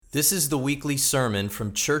This is the weekly sermon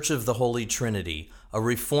from Church of the Holy Trinity, a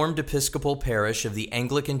Reformed Episcopal parish of the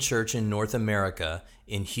Anglican Church in North America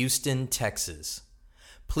in Houston, Texas.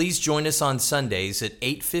 Please join us on Sundays at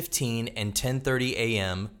 8:15 and 10:30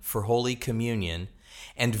 a.m. for Holy Communion,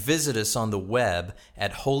 and visit us on the web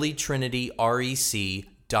at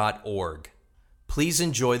holytrinityrec.org. Please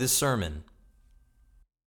enjoy the sermon.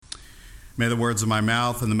 May the words of my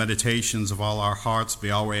mouth and the meditations of all our hearts be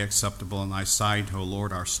always acceptable in thy sight, O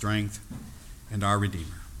Lord, our strength and our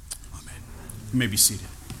Redeemer. Amen. You may be seated.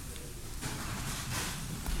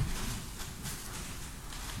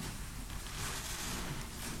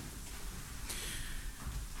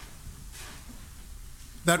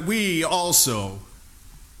 That we also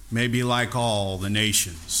may be like all the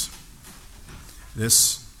nations.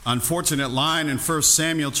 This unfortunate line in 1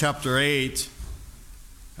 Samuel chapter 8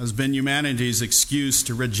 has been humanity's excuse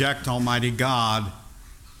to reject Almighty God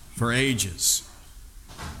for ages.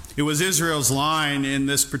 It was Israel's line in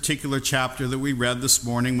this particular chapter that we read this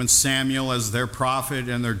morning when Samuel, as their prophet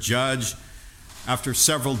and their judge, after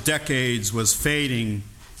several decades, was fading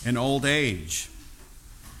in old age.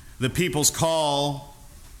 The people's call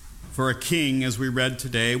for a king, as we read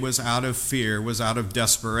today, was out of fear, was out of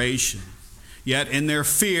desperation. Yet in their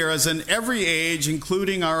fear, as in every age,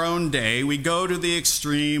 including our own day, we go to the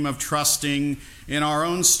extreme of trusting in our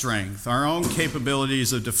own strength, our own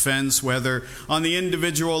capabilities of defense, whether on the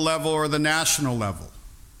individual level or the national level,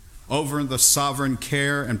 over the sovereign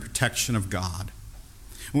care and protection of God.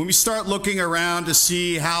 When we start looking around to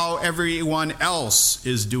see how everyone else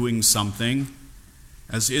is doing something,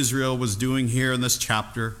 as Israel was doing here in this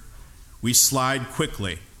chapter, we slide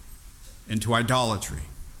quickly into idolatry,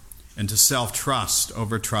 into self-trust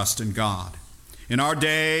over trust in God. In our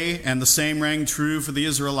day, and the same rang true for the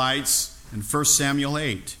Israelites in 1 Samuel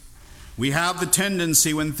 8, we have the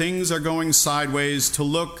tendency when things are going sideways to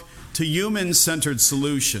look to human-centered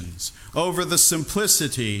solutions over the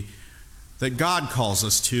simplicity that God calls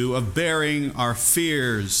us to of bearing our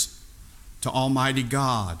fears to Almighty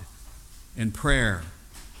God in prayer,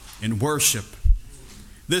 in worship.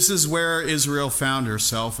 This is where Israel found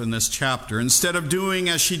herself in this chapter. Instead of doing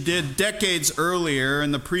as she did decades earlier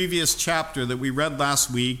in the previous chapter that we read last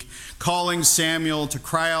week, calling Samuel to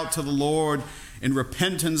cry out to the Lord in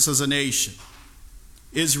repentance as a nation,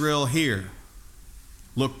 Israel here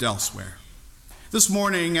looked elsewhere. This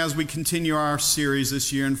morning, as we continue our series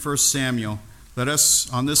this year in 1 Samuel, let us,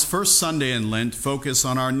 on this first Sunday in Lent, focus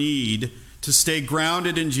on our need to stay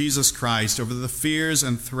grounded in Jesus Christ over the fears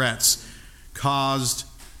and threats caused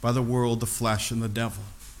by the world, the flesh, and the devil.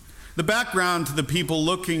 The background to the people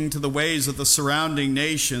looking to the ways of the surrounding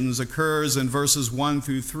nations occurs in verses 1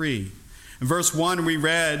 through 3. In verse 1 we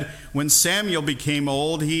read, when Samuel became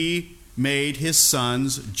old, he made his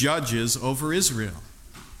sons judges over Israel.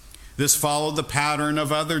 This followed the pattern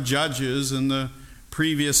of other judges in the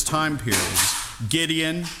previous time periods.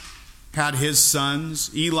 Gideon had his sons,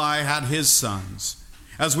 Eli had his sons.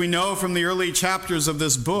 As we know from the early chapters of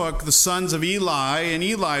this book, the sons of Eli in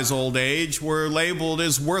Eli's old age were labeled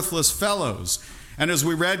as worthless fellows. And as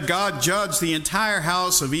we read, God judged the entire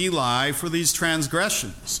house of Eli for these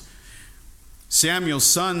transgressions. Samuel's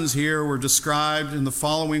sons here were described in the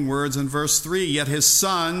following words in verse 3. Yet his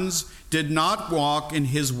sons did not walk in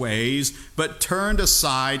his ways, but turned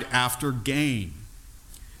aside after gain.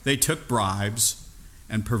 They took bribes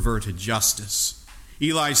and perverted justice.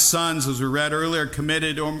 Eli's sons, as we read earlier,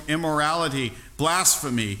 committed immorality,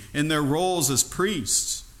 blasphemy in their roles as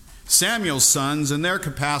priests. Samuel's sons, in their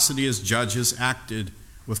capacity as judges, acted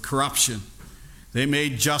with corruption. They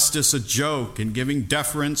made justice a joke in giving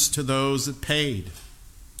deference to those that paid.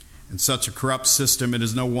 In such a corrupt system, it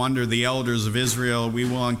is no wonder the elders of Israel we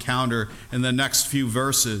will encounter in the next few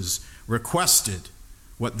verses requested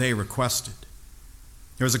what they requested.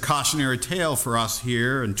 There's a cautionary tale for us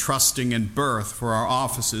here in trusting in birth for our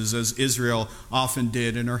offices, as Israel often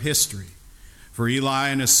did in her history. For Eli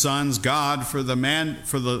and his sons, God for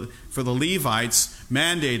the Levites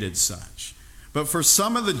mandated such. But for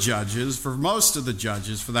some of the judges, for most of the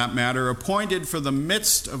judges for that matter, appointed for the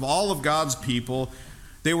midst of all of God's people,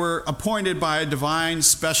 they were appointed by a divine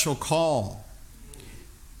special call.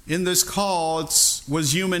 In this call, it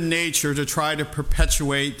was human nature to try to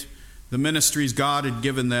perpetuate the ministries God had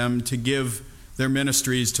given them, to give their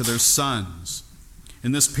ministries to their sons.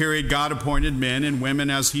 In this period, God appointed men and women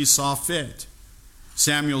as he saw fit.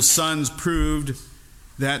 Samuel's sons proved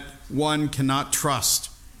that one cannot trust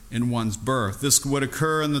in one's birth. This would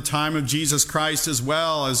occur in the time of Jesus Christ as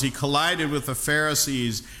well, as he collided with the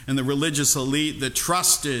Pharisees and the religious elite that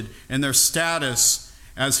trusted in their status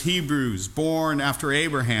as Hebrews born after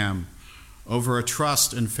Abraham over a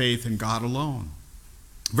trust and faith in God alone.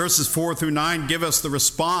 Verses 4 through 9 give us the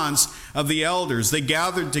response of the elders. They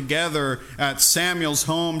gathered together at Samuel's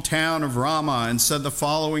hometown of Ramah and said the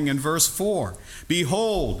following in verse 4.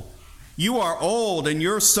 Behold, you are old, and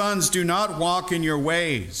your sons do not walk in your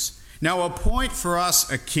ways. Now appoint for us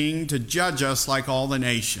a king to judge us like all the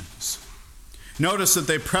nations. Notice that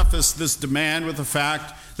they preface this demand with the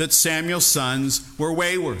fact that Samuel's sons were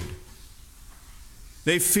wayward.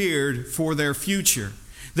 They feared for their future.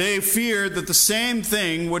 They feared that the same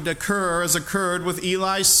thing would occur as occurred with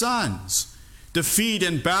Eli's sons. Defeat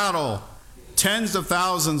in battle, tens of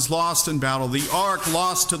thousands lost in battle, the ark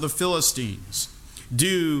lost to the Philistines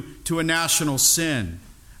due to a national sin,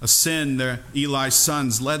 a sin that Eli's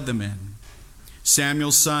sons led them in.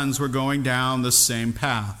 Samuel's sons were going down the same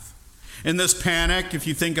path. In this panic, if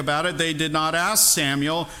you think about it, they did not ask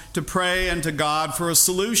Samuel to pray unto God for a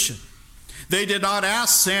solution. They did not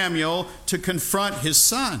ask Samuel to confront his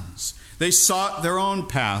sons. They sought their own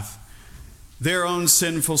path, their own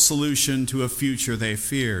sinful solution to a future they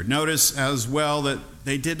feared. Notice as well that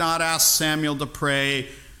they did not ask Samuel to pray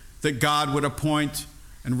that God would appoint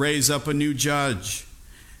and raise up a new judge.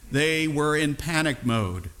 They were in panic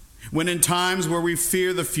mode. When in times where we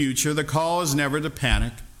fear the future, the call is never to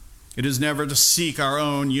panic. It is never to seek our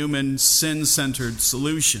own human sin-centered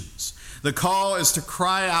solutions. The call is to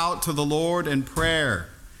cry out to the Lord in prayer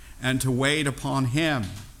and to wait upon him.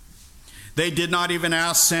 They did not even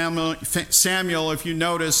ask Samuel, if you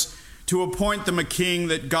notice, to appoint them a king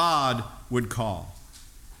that God would call.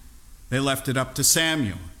 They left it up to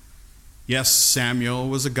Samuel. Yes, Samuel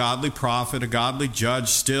was a godly prophet, a godly judge.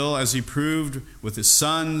 Still, as he proved with his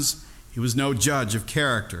sons, he was no judge of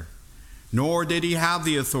character, nor did he have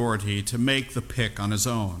the authority to make the pick on his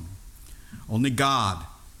own. Only God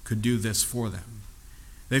could do this for them.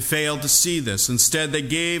 They failed to see this. Instead, they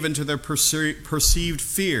gave into their perceived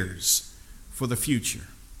fears for the future.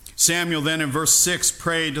 Samuel then in verse 6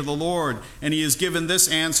 prayed to the Lord, and he is given this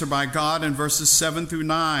answer by God in verses 7 through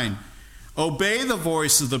 9. Obey the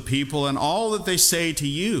voice of the people and all that they say to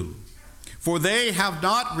you, for they have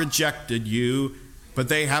not rejected you, but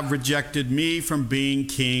they have rejected me from being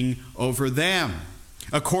king over them.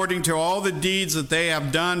 According to all the deeds that they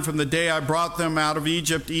have done from the day I brought them out of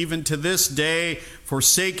Egypt, even to this day,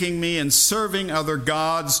 forsaking me and serving other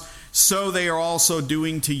gods, so they are also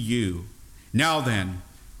doing to you. Now then,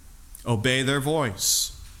 obey their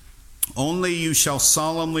voice. Only you shall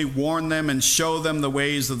solemnly warn them and show them the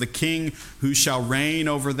ways of the king who shall reign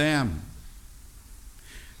over them.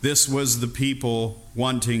 This was the people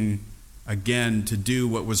wanting again to do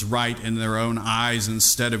what was right in their own eyes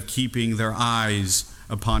instead of keeping their eyes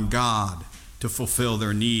upon God to fulfill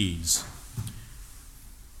their needs.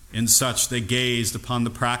 In such, they gazed upon the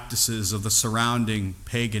practices of the surrounding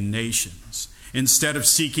pagan nations. Instead of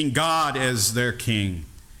seeking God as their king,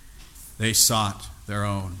 they sought their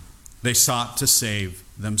own. They sought to save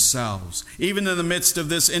themselves. Even in the midst of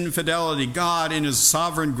this infidelity, God, in his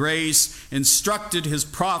sovereign grace, instructed his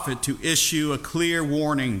prophet to issue a clear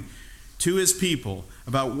warning to his people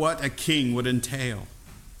about what a king would entail.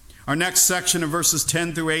 Our next section of verses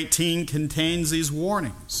 10 through 18 contains these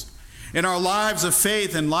warnings. In our lives of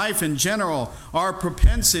faith and life in general, our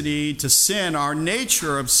propensity to sin, our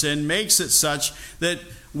nature of sin, makes it such that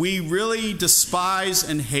we really despise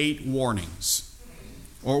and hate warnings,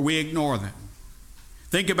 or we ignore them.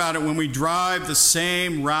 Think about it when we drive the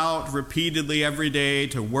same route repeatedly every day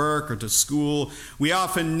to work or to school. We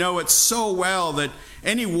often know it so well that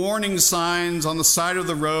any warning signs on the side of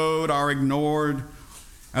the road are ignored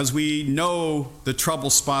as we know the trouble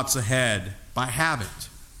spots ahead by habit.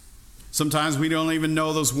 Sometimes we don't even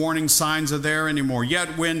know those warning signs are there anymore.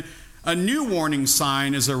 Yet when a new warning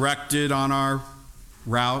sign is erected on our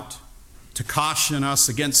route to caution us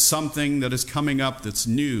against something that is coming up that's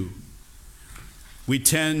new, we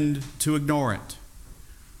tend to ignore it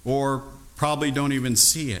or probably don't even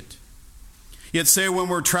see it. Yet say when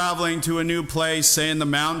we're traveling to a new place, say in the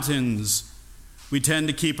mountains, we tend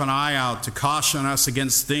to keep an eye out to caution us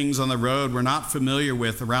against things on the road we're not familiar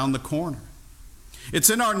with around the corner. It's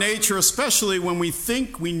in our nature, especially when we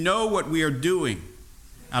think we know what we are doing,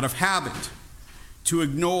 out of habit, to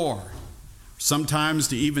ignore, sometimes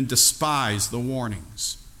to even despise the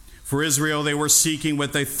warnings. For Israel, they were seeking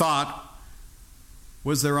what they thought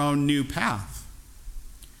was their own new path.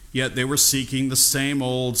 Yet they were seeking the same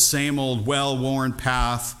old, well-worn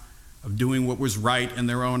path of doing what was right in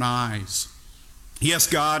their own eyes. Yes,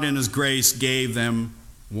 God in his grace gave them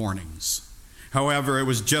warnings. However, it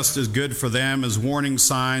was just as good for them as warning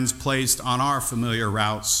signs placed on our familiar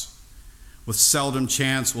routes. With seldom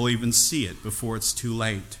chance we'll even see it before it's too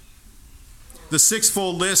late. The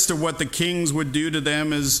sixfold list of what the kings would do to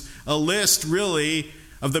them is a list, really,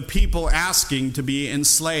 of the people asking to be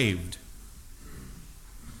enslaved.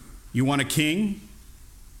 You want a king?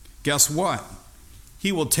 Guess what?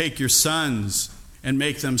 He will take your sons and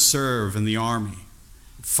make them serve in the army,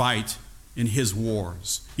 fight in his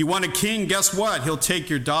wars. You want a king? Guess what? He'll take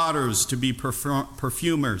your daughters to be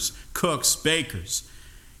perfumers, cooks, bakers.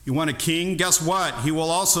 You want a king? Guess what? He will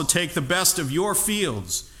also take the best of your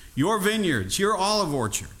fields, your vineyards, your olive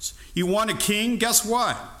orchards. You want a king? Guess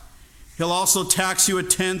what? He'll also tax you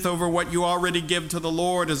 1/10 over what you already give to the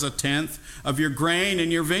Lord as 1/10 of your grain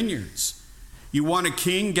in your vineyards. You want a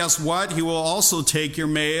king? Guess what? He will also take your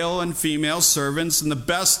male and female servants and the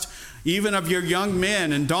best even of your young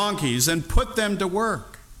men and donkeys and put them to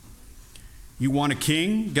work. You want a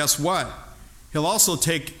king? Guess what? He'll also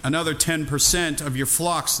take another 10% of your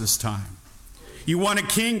flocks this time. You want a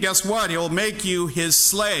king? Guess what? He'll make you his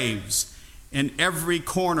slaves in every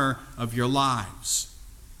corner of your lives.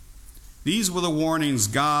 These were the warnings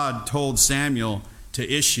God told Samuel to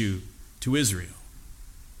issue to Israel.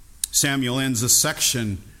 Samuel ends this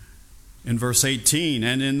section in verse 18,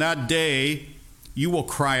 "And in that day you will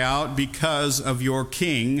cry out because of your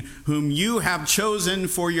king, whom you have chosen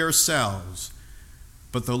for yourselves,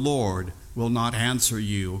 but the Lord will not answer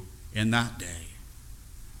you in that day."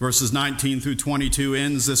 Verses 19 through 22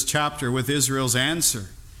 ends this chapter with Israel's answer.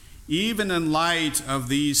 Even in light of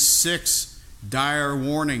these 6 dire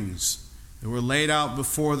warnings that were laid out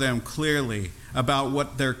before them clearly about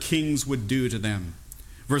what their kings would do to them.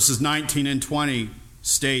 Verses 19 and 20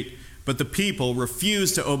 state, "But the people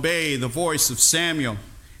refused to obey the voice of Samuel,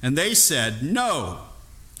 and they said, 'No,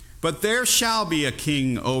 but there shall be a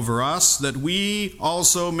king over us, that we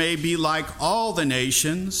also may be like all the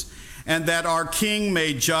nations, and that our king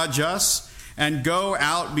may judge us and go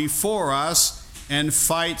out before us and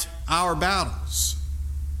fight our battles.'"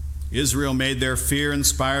 Israel made their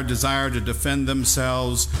fear-inspired desire to defend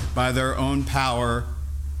themselves by their own power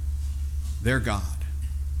their God.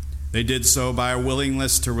 They did so by a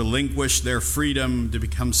willingness to relinquish their freedom to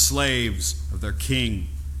become slaves of their king,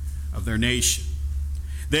 of their nation.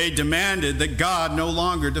 They demanded that God no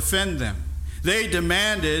longer defend them. They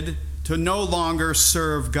demanded to no longer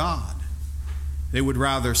serve God. They would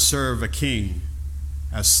rather serve a king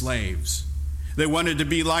as slaves. They wanted to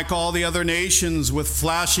be like all the other nations with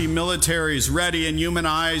flashy militaries ready in human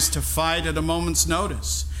eyes to fight at a moment's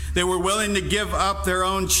notice. They were willing to give up their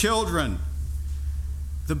own children,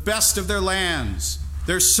 the best of their lands,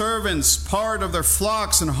 their servants, part of their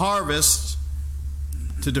flocks and harvests,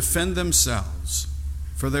 to defend themselves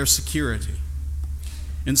for their security.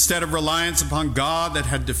 Instead of reliance upon God that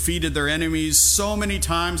had defeated their enemies so many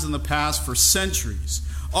times in the past for centuries,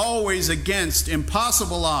 always against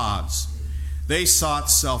impossible odds, they sought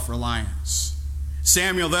self-reliance.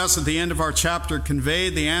 Samuel thus, at the end of our chapter,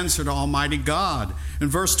 conveyed the answer to Almighty God.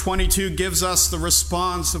 And verse 22 gives us the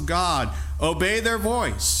response of God: obey their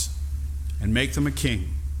voice and make them a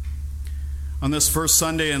king. On this first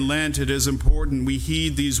Sunday in Lent, it is important we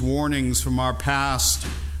heed these warnings from our past,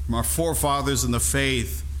 from our forefathers in the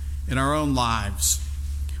faith, in our own lives.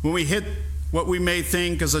 When we hit what we may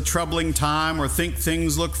think is a troubling time or think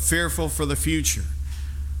things look fearful for the future,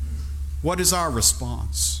 what is our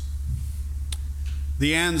response?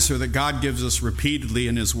 The answer that God gives us repeatedly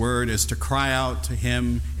in His Word is to cry out to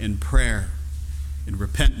Him in prayer, in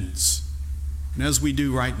repentance, and as we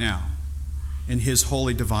do right now, in His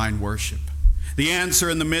holy divine worship. The answer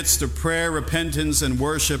in the midst of prayer, repentance, and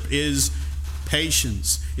worship is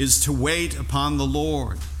patience, is to wait upon the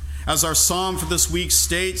Lord. As our psalm for this week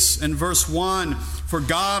states in verse 1, "For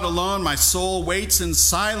God alone my soul waits in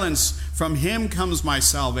silence, from Him comes my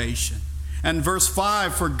salvation." And verse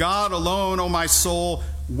 5, "For God alone, O my soul,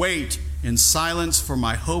 wait in silence, for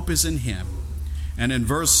my hope is in Him." And in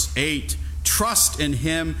verse 8, "Trust in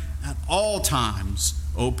Him at all times,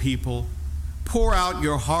 O people. Pour out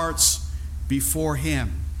your hearts before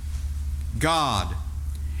Him." God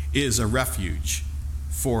is a refuge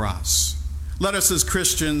for us. Let us as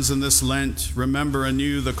Christians in this Lent remember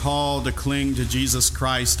anew the call to cling to Jesus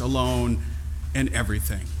Christ alone in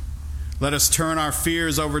everything. Let us turn our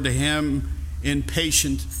fears over to Him in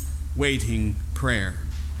patient, waiting prayer.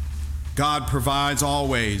 God provides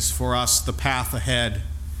always for us the path ahead,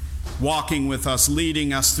 walking with us,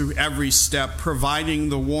 leading us through every step, providing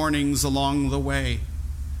the warnings along the way.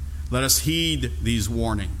 Let us heed these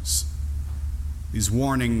warnings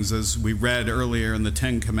as we read earlier in the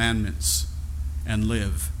 10 Commandments, and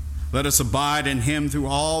live. Let us abide in Him through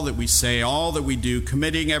all that we say, all that we do,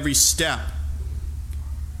 committing every step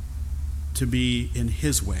to be in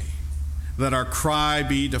His way. Let our cry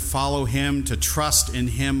be to follow him, to trust in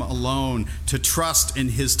him alone, to trust in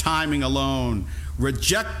his timing alone,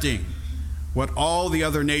 rejecting what all the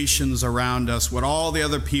other nations around us, what all the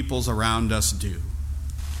other peoples around us do.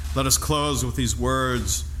 Let us close with these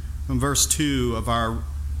words from verse 2 of our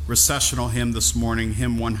recessional hymn this morning,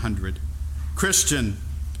 hymn 100. Christian,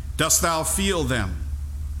 dost thou feel them?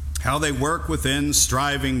 How they work within,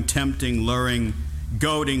 striving, tempting, luring,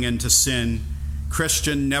 goading into sin.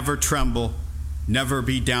 Christian, never tremble, never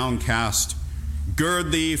be downcast.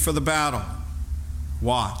 Gird thee for the battle.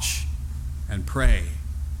 Watch and pray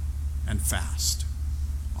and fast.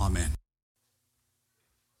 Amen.